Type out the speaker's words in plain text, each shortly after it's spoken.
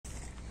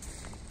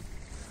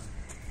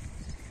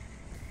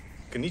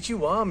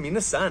Konichiwa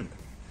Minasan.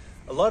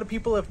 A lot of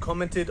people have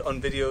commented on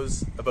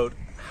videos about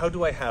how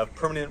do I have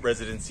permanent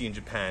residency in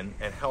Japan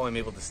and how I'm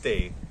able to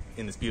stay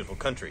in this beautiful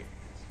country.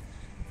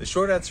 The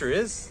short answer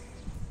is,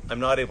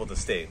 I'm not able to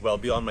stay, well,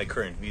 beyond my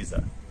current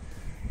visa.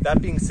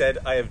 That being said,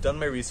 I have done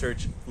my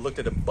research, looked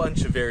at a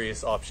bunch of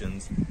various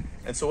options,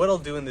 and so what I'll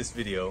do in this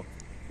video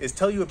is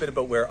tell you a bit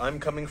about where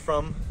I'm coming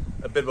from,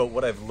 a bit about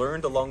what I've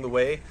learned along the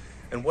way,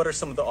 and what are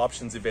some of the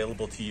options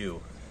available to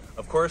you.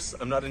 Of course,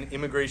 I'm not an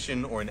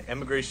immigration or an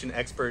emigration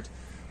expert.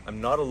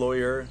 I'm not a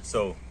lawyer,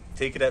 so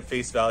take it at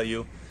face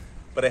value.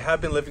 But I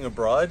have been living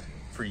abroad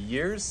for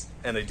years,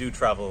 and I do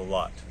travel a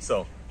lot.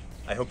 So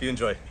I hope you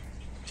enjoy.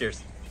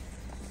 Cheers.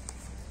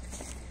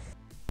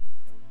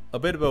 A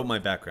bit about my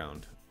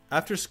background.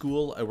 After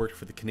school, I worked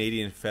for the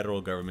Canadian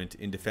federal government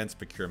in defense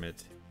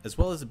procurement, as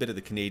well as a bit of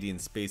the Canadian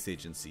Space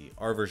Agency,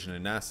 our version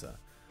of NASA,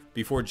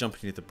 before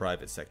jumping into the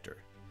private sector.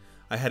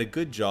 I had a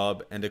good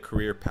job and a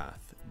career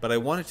path, but I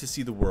wanted to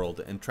see the world,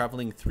 and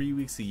traveling 3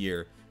 weeks a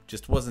year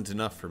just wasn't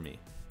enough for me.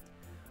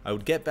 I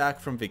would get back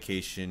from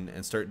vacation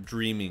and start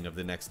dreaming of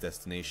the next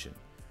destination.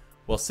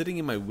 While sitting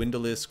in my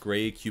windowless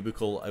gray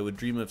cubicle, I would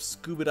dream of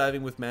scuba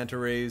diving with manta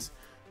rays,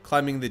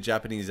 climbing the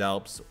Japanese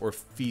Alps, or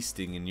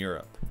feasting in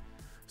Europe.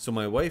 So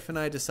my wife and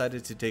I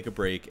decided to take a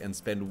break and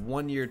spend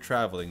 1 year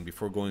traveling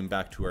before going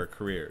back to our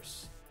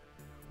careers.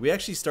 We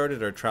actually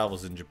started our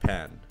travels in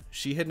Japan.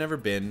 She had never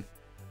been,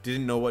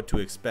 didn't know what to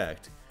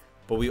expect,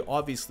 but we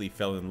obviously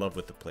fell in love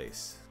with the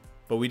place.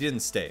 But we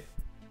didn't stay.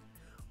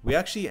 We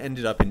actually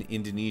ended up in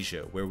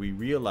Indonesia, where we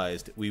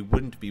realized we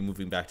wouldn't be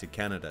moving back to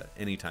Canada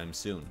anytime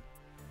soon.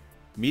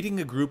 Meeting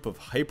a group of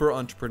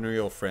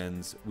hyper-entrepreneurial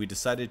friends, we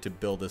decided to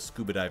build a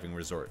scuba diving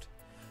resort,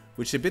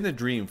 which had been a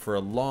dream for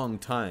a long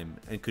time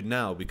and could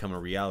now become a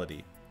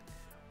reality.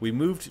 We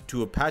moved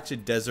to a patch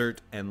of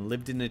desert and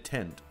lived in a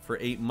tent for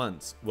 8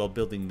 months while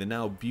building the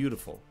now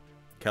beautiful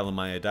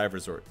Kalamaya Dive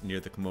Resort near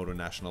the Komodo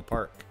National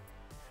Park.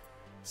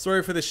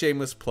 Sorry for the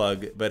shameless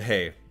plug, but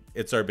hey,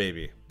 it's our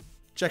baby.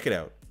 Check it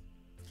out.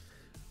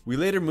 We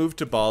later moved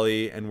to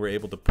Bali and were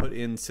able to put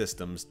in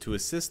systems to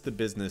assist the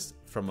business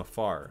from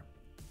afar.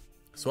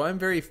 So I'm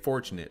very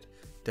fortunate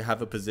to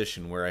have a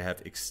position where I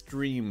have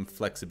extreme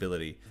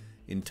flexibility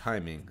in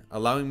timing,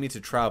 allowing me to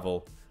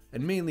travel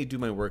and mainly do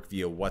my work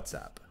via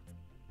WhatsApp.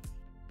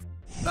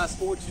 Fast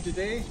forward to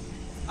today,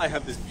 I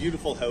have this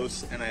beautiful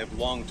house and I have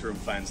long-term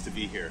plans to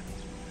be here.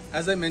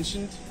 As I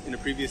mentioned in a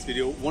previous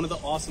video, one of the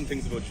awesome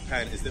things about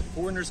Japan is that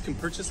foreigners can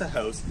purchase a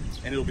house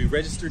and it'll be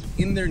registered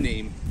in their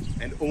name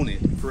and own it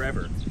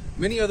forever.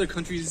 Many other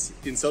countries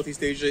in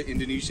Southeast Asia,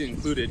 Indonesia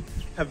included,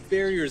 have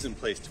barriers in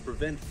place to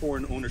prevent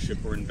foreign ownership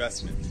or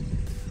investment.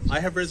 I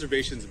have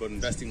reservations about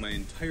investing my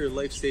entire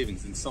life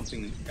savings in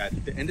something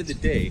at the end of the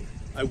day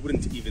I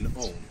wouldn't even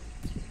own.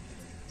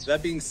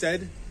 That being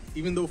said,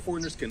 even though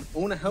foreigners can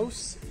own a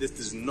house, this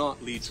does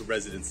not lead to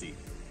residency.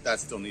 That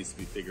still needs to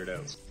be figured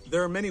out.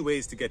 There are many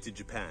ways to get to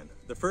Japan.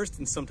 The first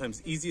and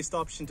sometimes easiest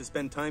option to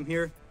spend time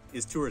here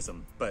is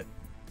tourism, but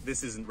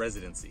this isn't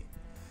residency.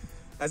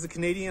 As a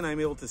Canadian, I'm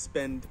able to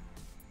spend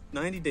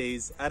 90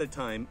 days at a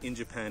time in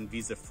Japan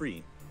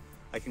visa-free.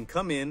 I can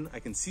come in, I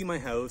can see my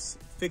house,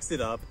 fix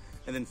it up,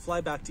 and then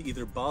fly back to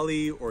either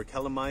Bali or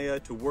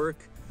Kalamaya to work,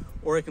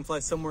 or I can fly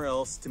somewhere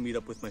else to meet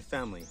up with my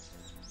family.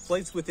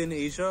 Flights within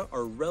Asia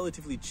are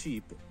relatively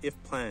cheap if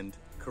planned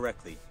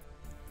correctly.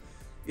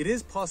 It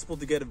is possible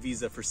to get a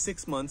visa for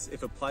 6 months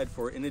if applied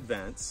for in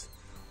advance,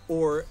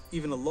 or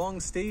even a long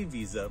stay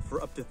visa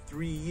for up to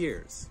 3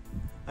 years.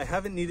 I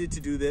haven't needed to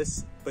do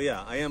this, but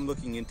yeah, I am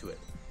looking into it.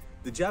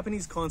 The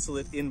Japanese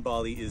consulate in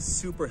Bali is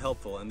super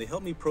helpful, and they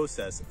helped me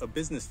process a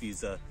business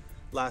visa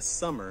last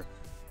summer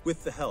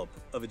with the help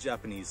of a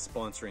Japanese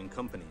sponsoring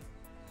company.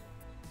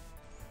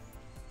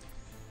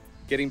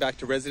 Getting back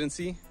to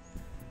residency,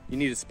 you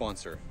need a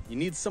sponsor. You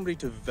need somebody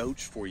to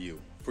vouch for you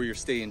for your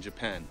stay in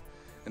Japan.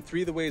 And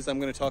 3 of the ways I'm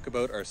going to talk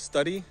about are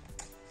study,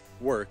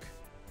 work,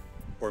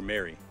 or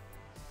marry.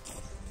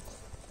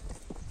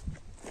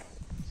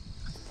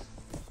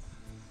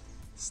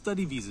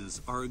 Study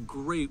visas are a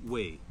great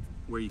way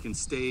where you can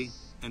stay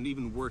and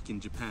even work in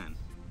Japan.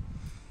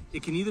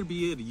 It can either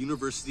be at a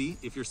university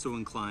if you're so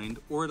inclined,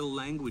 or at a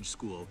language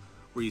school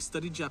where you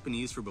study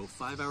Japanese for about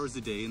 5 hours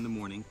a day in the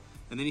morning,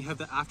 and then you have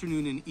the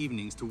afternoon and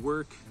evenings to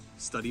work,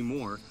 study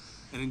more,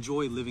 and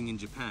enjoy living in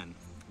Japan.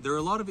 There are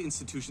a lot of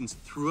institutions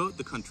throughout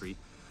the country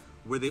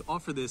where they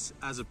offer this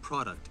as a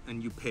product,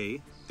 and you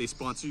pay, they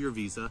sponsor your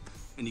visa,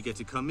 and you get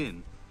to come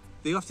in.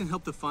 They often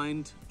help to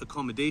find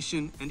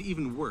accommodation and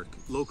even work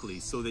locally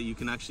so that you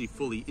can actually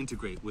fully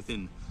integrate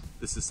within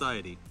the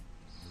society.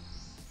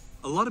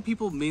 A lot of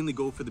people mainly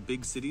go for the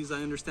big cities,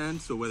 I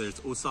understand, so whether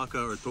it's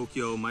Osaka or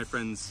Tokyo, my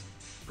friends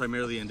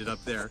primarily ended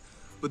up there,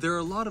 but there are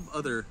a lot of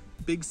other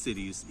big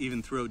cities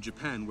even throughout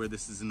Japan where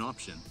this is an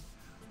option.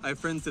 I have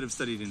friends that have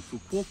studied in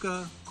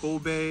Fukuoka,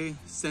 Kobe,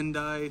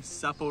 Sendai,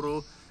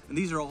 Sapporo, and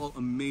these are all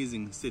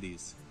amazing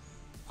cities.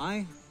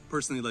 I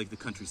personally like the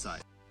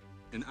countryside.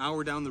 An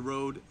hour down the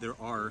road, there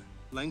are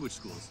language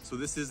schools, so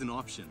this is an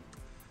option.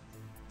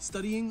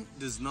 Studying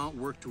does not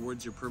work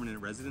towards your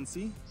permanent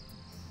residency,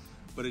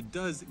 but it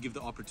does give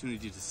the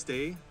opportunity to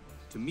stay,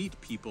 to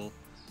meet people,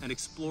 and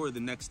explore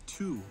the next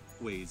 2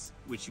 ways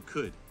which you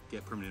could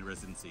get permanent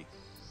residency,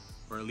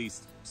 or at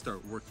least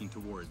start working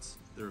towards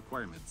the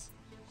requirements.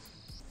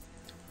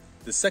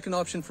 The second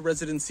option for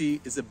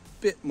residency is a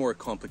bit more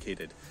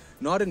complicated.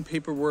 Not in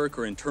paperwork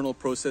or internal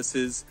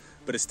processes,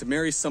 but it's to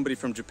marry somebody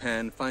from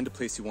Japan, find a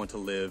place you want to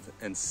live,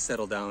 and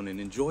settle down and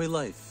enjoy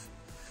life.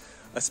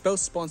 A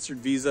spouse-sponsored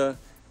visa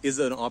is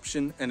an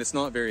option, and it's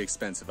not very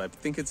expensive. I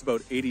think it's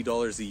about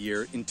 $80 a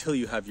year until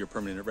you have your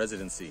permanent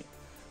residency.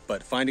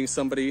 But finding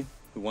somebody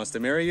who wants to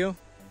marry you,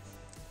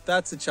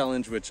 that's a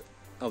challenge, which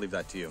I'll leave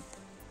that to you.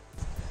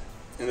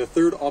 And the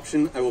third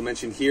option I will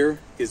mention here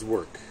is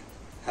work.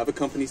 Have a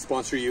company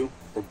sponsor you,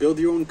 or build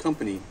your own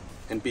company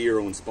and be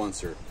your own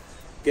sponsor.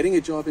 Getting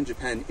a job in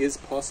Japan is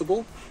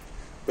possible,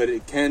 but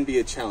it can be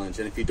a challenge,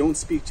 and if you don't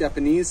speak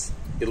Japanese,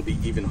 it'll be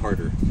even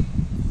harder.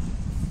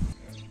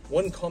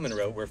 One common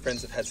route where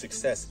friends have had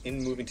success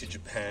in moving to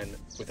Japan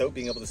without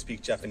being able to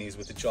speak Japanese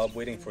with a job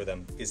waiting for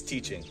them is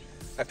teaching.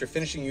 After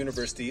finishing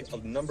university, a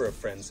number of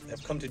friends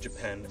have come to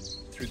Japan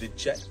through the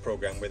JET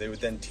program, where they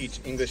would then teach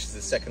English as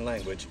a second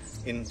language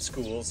in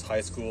schools,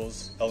 high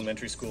schools,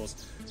 elementary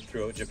schools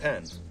throughout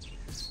Japan.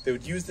 They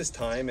would use this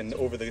time and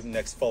over the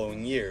next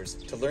following years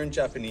to learn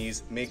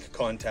Japanese, make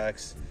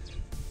contacts,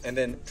 and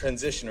then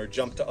transition or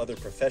jump to other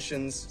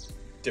professions,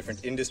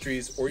 different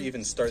industries, or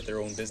even start their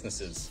own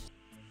businesses.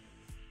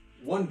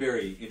 One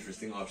very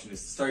interesting option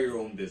is to start your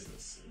own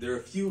business. There are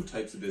a few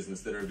types of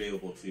business that are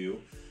available to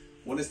you.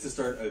 One is to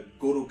start a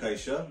goro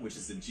kaisha, which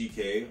is a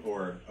GK,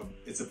 or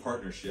it's a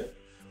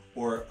partnership,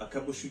 or a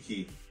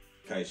kabushuki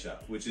kaisha,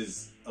 which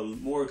is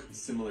more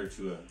similar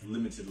to a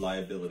limited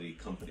liability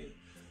company.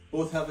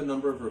 Both have a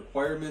number of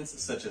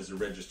requirements, such as a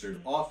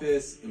registered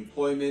office,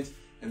 employment,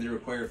 and they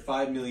require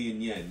 5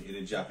 million yen in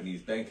a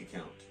Japanese bank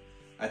account.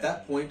 At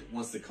that point,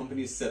 once the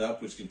company is set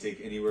up, which can take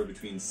anywhere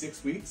between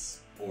 6 weeks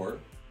or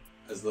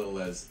as little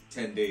as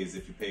 10 days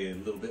if you pay a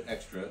little bit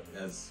extra,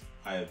 as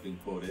I have been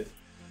quoted,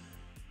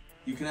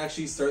 you can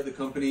actually start the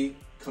company,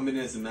 come in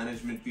as a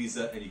management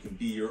visa, and you can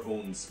be your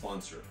own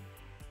sponsor.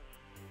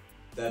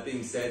 That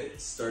being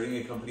said, starting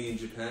a company in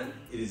Japan,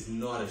 it is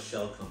not a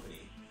shell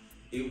company.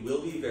 It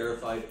will be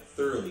verified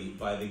thoroughly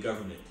by the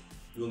government.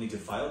 You will need to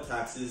file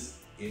taxes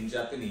in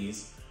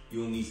Japanese, you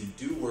will need to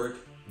do work,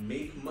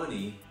 make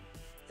money,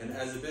 and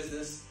as a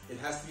business, it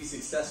has to be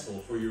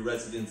successful for your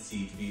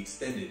residency to be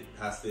extended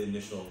past the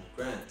initial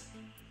grant.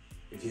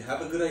 If you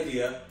have a good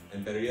idea,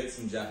 and better yet,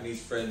 some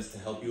Japanese friends to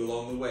help you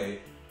along the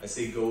way, I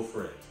say go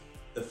for it.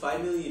 The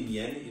 5 million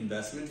yen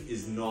investment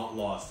is not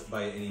lost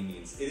by any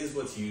means. It is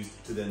what's used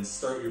to then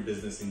start your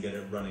business and get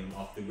it running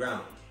off the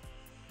ground.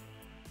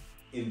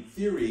 In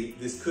theory,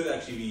 this could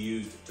actually be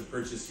used to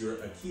purchase your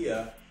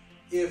IKEA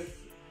if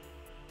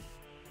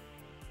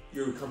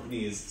your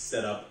company is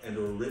set up and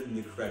or written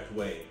the correct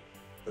way.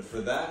 But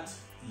for that,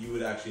 you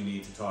would actually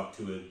need to talk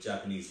to a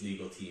Japanese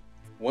legal team.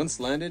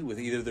 Once landed with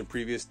either of the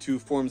previous 2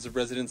 forms of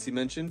residency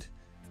mentioned,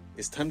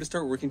 it's time to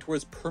start working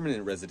towards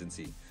permanent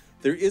residency.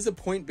 There is a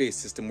point-based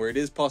system where it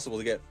is possible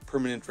to get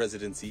permanent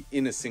residency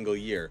in a single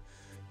year.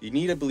 You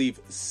need, I believe,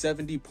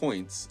 70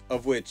 points,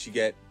 of which you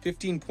get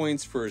 15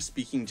 points for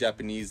speaking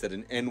Japanese at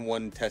an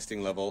N1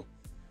 testing level.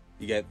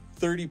 You get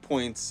 30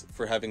 points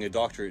for having a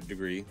doctorate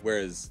degree,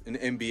 whereas an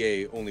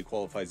MBA only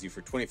qualifies you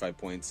for 25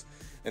 points.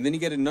 And then you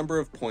get a number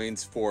of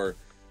points for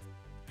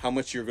how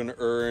much you're going to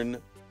earn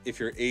if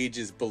your age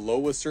is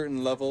below a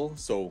certain level.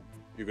 So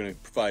you're going to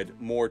provide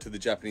more to the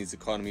Japanese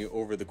economy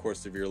over the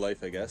course of your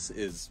life, I guess,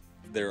 is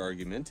their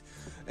argument.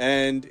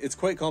 And it's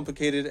quite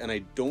complicated, and I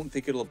don't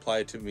think it'll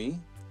apply to me,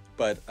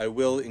 but I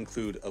will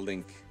include a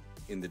link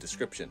in the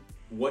description.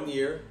 1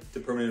 year to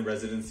permanent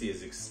residency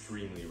is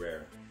extremely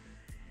rare.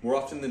 More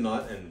often than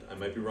not, and I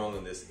might be wrong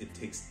on this, it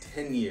takes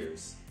 10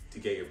 years to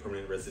get your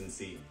permanent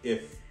residency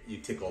if you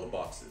tick all the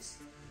boxes.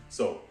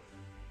 So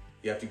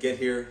you have to get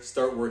here,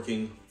 start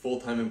working,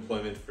 full-time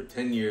employment for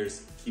 10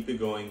 years, keep it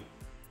going.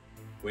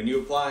 When you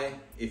apply,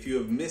 if you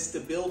have missed a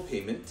bill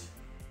payment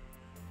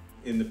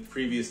in the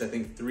previous, I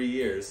think, 3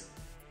 years,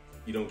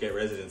 you don't get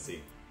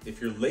residency.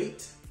 If you're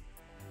late,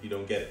 you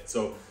don't get it.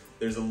 So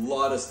there's a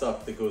lot of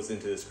stuff that goes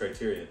into this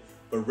criterion,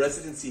 but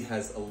residency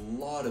has a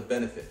lot of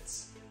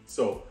benefits.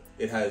 So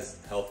it has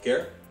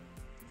healthcare,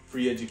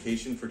 free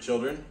education for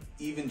children,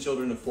 even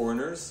children of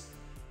foreigners,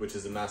 which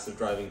is a massive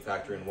driving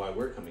factor in why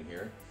we're coming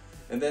here.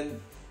 And then,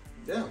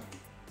 yeah,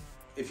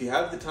 if you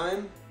have the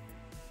time,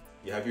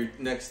 you have your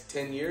next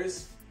 10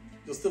 years,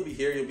 you'll still be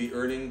here, you'll be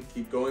earning,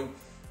 keep going,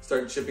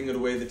 start chipping it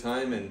away the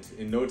time, and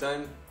in no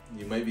time,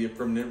 you might be a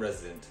permanent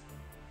resident.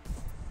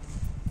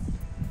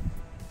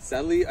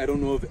 Sadly, I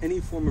don't know of any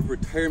form of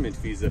retirement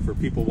visa for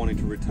people wanting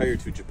to retire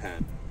to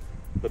Japan,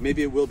 but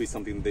maybe it will be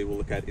something they will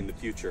look at in the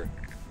future.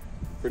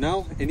 For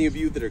now, any of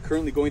you that are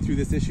currently going through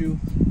this issue,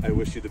 I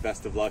wish you the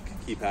best of luck,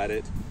 keep at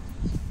it.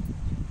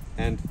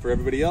 And for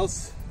everybody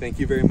else, thank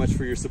you very much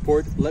for your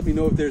support. Let me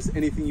know if there's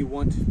anything you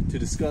want to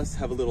discuss,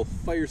 have a little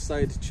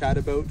fireside chat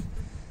about,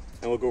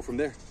 and we'll go from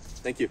there.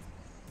 Thank you.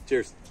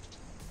 Cheers.